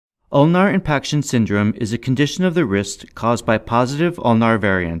Ulnar impaction syndrome is a condition of the wrist caused by positive ulnar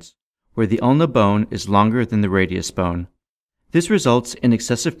variance, where the ulna bone is longer than the radius bone. This results in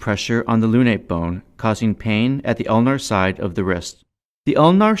excessive pressure on the lunate bone, causing pain at the ulnar side of the wrist. The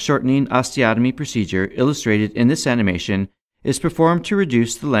ulnar shortening osteotomy procedure illustrated in this animation is performed to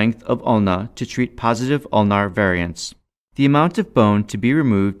reduce the length of ulna to treat positive ulnar variance. The amount of bone to be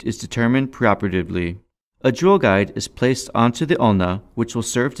removed is determined preoperatively. A drill guide is placed onto the ulna, which will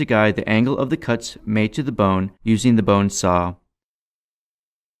serve to guide the angle of the cuts made to the bone using the bone saw.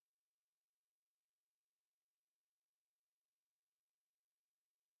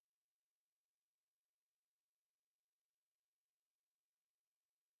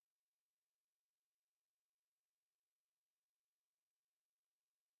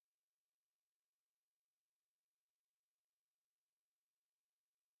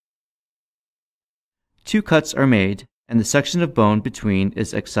 Two cuts are made, and the section of bone between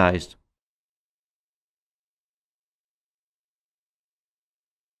is excised.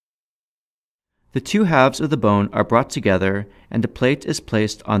 The two halves of the bone are brought together, and a plate is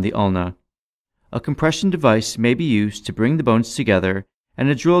placed on the ulna. A compression device may be used to bring the bones together, and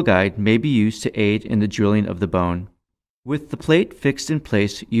a drill guide may be used to aid in the drilling of the bone. With the plate fixed in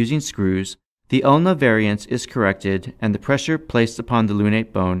place using screws, the ulna variance is corrected and the pressure placed upon the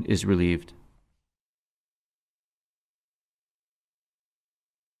lunate bone is relieved.